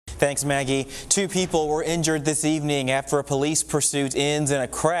Thanks, Maggie. 2 people were injured this evening after a police pursuit ends in a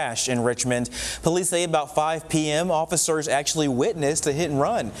crash in Richmond. Police say about 5 p.m. officers actually witnessed a hit and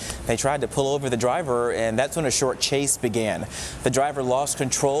run. They tried to pull over the driver, and that's when a short chase began. The driver lost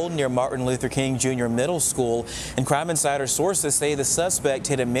control near Martin Luther King Jr. Middle School, and Crime Insider sources say the suspect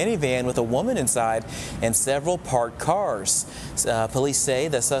hit a minivan with a woman inside and several parked cars. Police say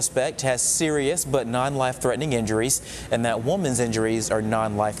the suspect has serious but non-life-threatening injuries, and that woman's injuries are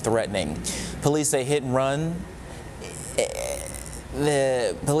non-life-threatening. Police say hit and run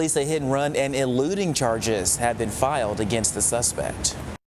and eluding charges have been filed against the suspect.